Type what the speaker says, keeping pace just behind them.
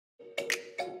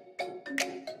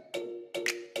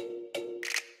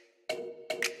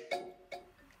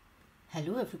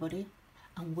Hello everybody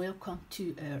and welcome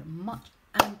to our much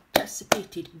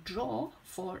anticipated draw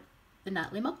for the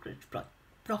Natalie Mugridge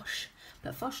brush.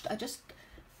 But first I just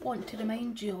want to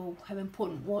remind you all how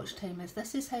important watch time is.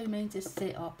 This is how mine is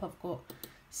set up. I've got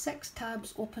 6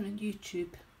 tabs open on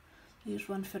YouTube. Here's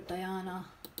one for Diana.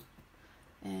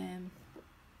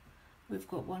 We've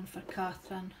got one for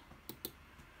Catherine.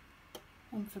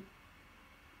 One for...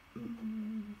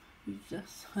 who's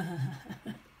this?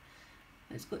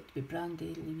 It's got to be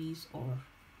Brandy, Louise or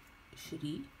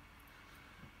Cherie.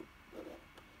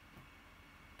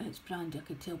 It's Brandy, I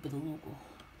could tell by the logo.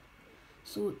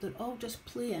 So they're all just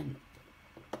playing.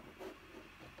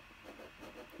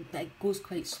 It goes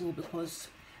quite slow because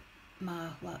my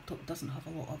laptop doesn't have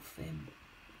a lot of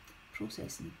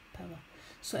processing power.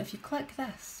 So if you click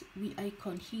this wee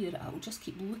icon here, it will just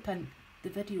keep looping the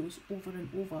videos over and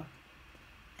over,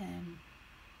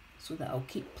 so that I'll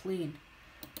keep playing.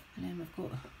 And then we've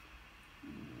got,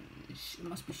 it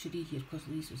must be Cherie here because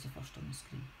Louise was the first on the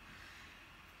screen.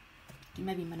 Give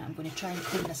me a minute, I'm going to try and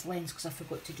clean this lens because I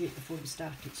forgot to do it before we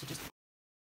started, so just...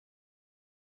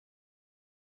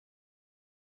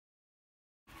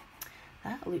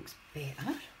 That looks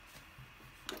better.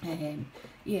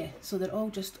 Yeah, so they're all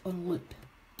just on loop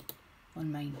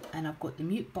on mine, and I've got the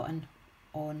mute button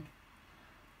on,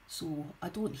 so I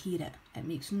don't hear it. It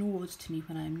makes no odds to me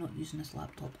when I'm not using this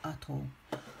laptop at all.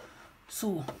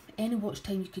 So any watch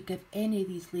time you could give any of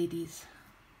these ladies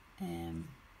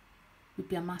would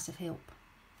be a massive help.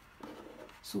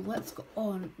 So let's go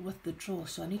on with the draw.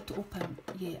 So I need to open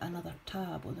yet another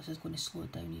tab. Oh, this is going to slow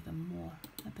it down even more.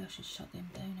 Maybe I should shut them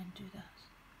down and do this.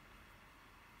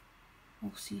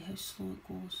 We'll see how slow it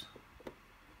goes.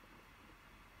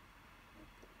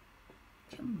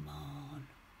 Come on.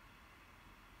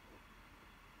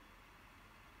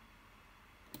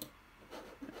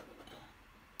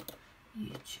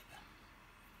 YouTube.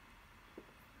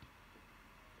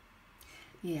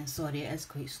 Yeah, sorry, it is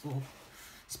quite slow.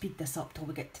 Speed this up till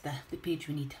we get to the page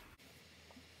we need.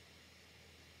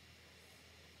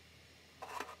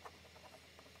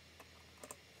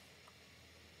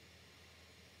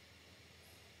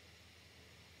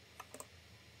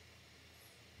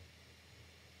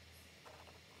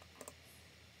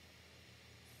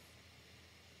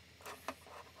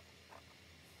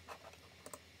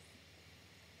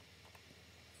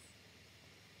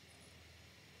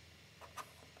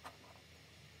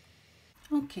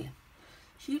 Okay,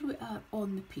 here we are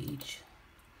on the page.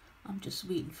 I'm just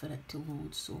waiting for it to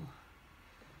load so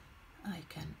I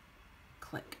can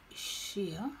click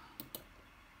share.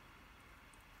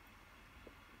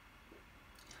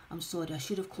 I'm sorry, I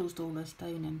should have closed all this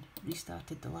down and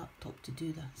restarted the laptop to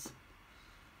do this.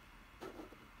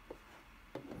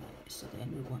 Right, so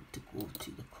then we want to go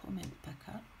to the comment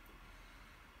picker.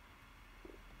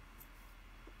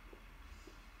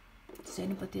 Does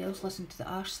anybody else listen to the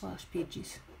r/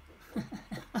 pages?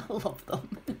 I love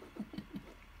them.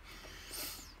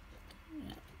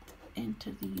 Right.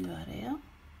 Enter the URL.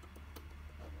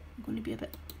 I'm going to be a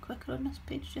bit quicker on this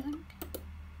page, do you think?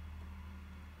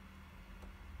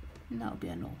 And that'll be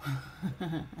a no.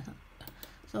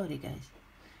 Sorry guys.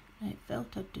 Right,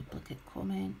 filter duplicate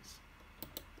comments.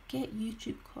 Get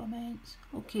YouTube comments.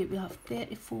 Okay, we have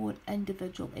 34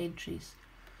 individual entries.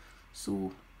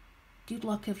 So good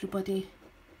luck everybody.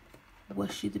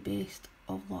 Wish you the best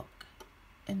of luck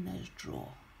in this draw.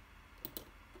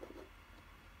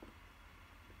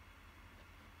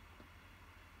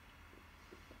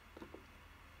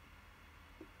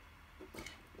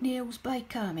 Nails by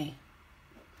Cami.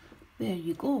 There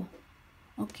you go.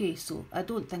 Okay, so I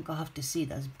don't think I'll have to say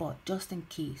this, but just in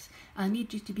case, I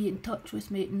need you to be in touch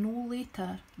with me no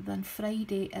later than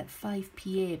Friday at 5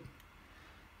 PM.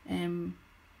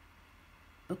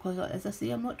 Because as I say,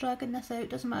 I'm not dragging this out,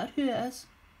 doesn't matter who it is.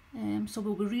 So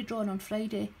we'll be redrawn on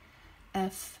Friday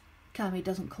if Cami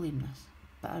doesn't claim this.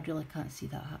 But I really can't see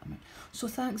that happening. So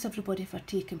thanks everybody for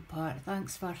taking part.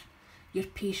 Thanks for your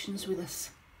patience with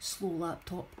this slow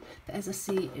laptop. But as I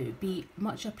say, it would be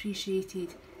much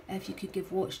appreciated if you could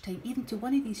give watch time even to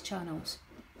one of these channels.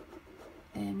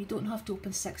 You don't have to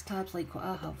open 6 tabs like what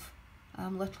I have.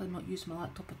 I'm literally not using my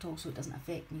laptop at all, so it doesn't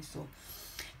affect me. So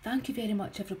thank you very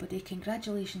much everybody.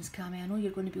 Congratulations Cami, I know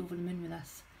you're going to be over the moon with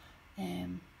this.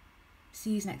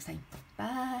 See you next time.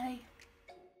 Bye.